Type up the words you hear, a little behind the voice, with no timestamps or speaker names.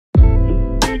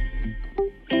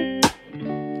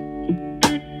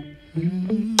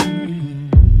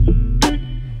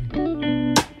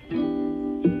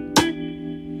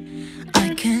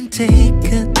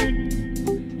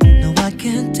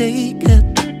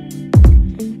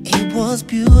was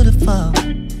beautiful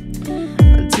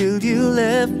until you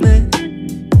left me.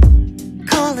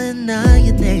 Calling out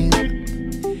your name,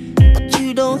 but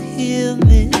you don't hear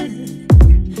me.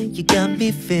 You got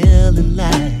me feeling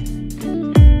like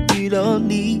you don't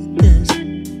need this.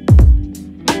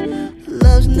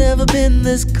 Love's never been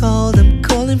this cold. I'm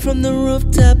calling from the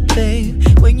rooftop, babe.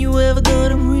 When you ever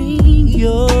gonna bring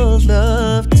your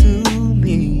love to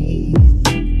me?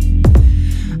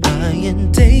 I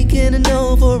ain't taking a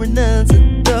no for an answer.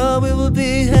 Thought we would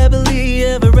be happily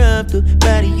ever after,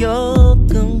 but you're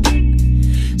gone,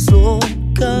 so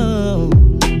gone.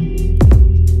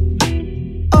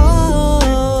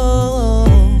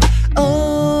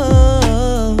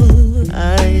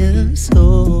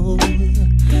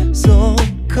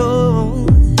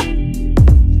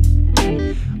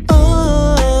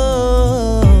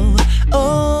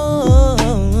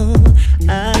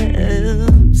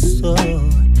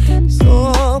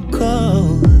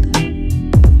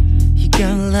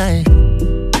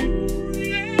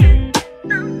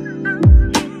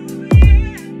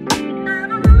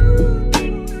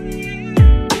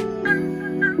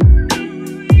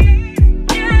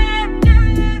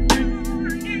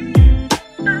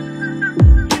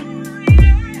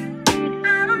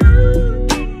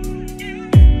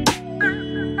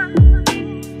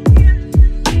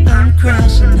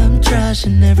 I'm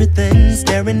trashing everything,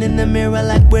 staring in the mirror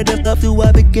like where the fuck do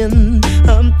I begin?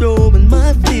 I'm throwing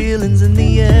my feelings in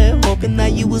the air, hoping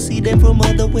that you will see them from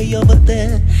all the way over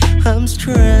there. I'm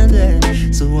stranded,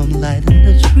 so I'm lighting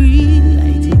the tree.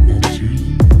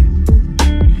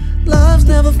 Love's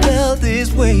never felt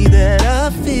this way that I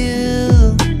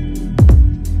feel,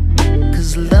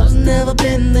 'cause love's never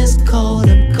been this cold.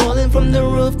 I'm calling from the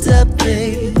rooftop,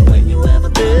 babe. When you ever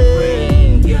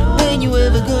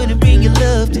gonna bring your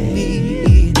love to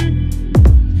me?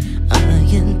 I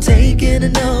ain't taking a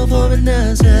no for an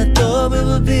answer. I thought we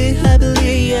would be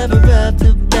happily ever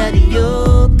after, but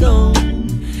you're gone,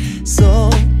 so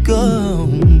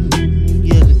gone.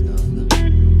 Yeah.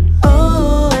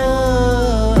 Oh,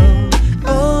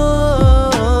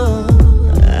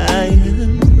 I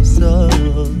am so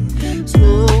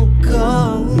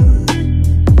gone.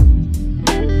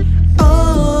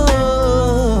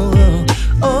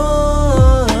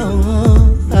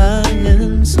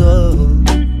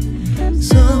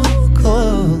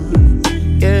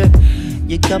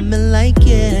 You got me like,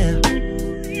 yeah.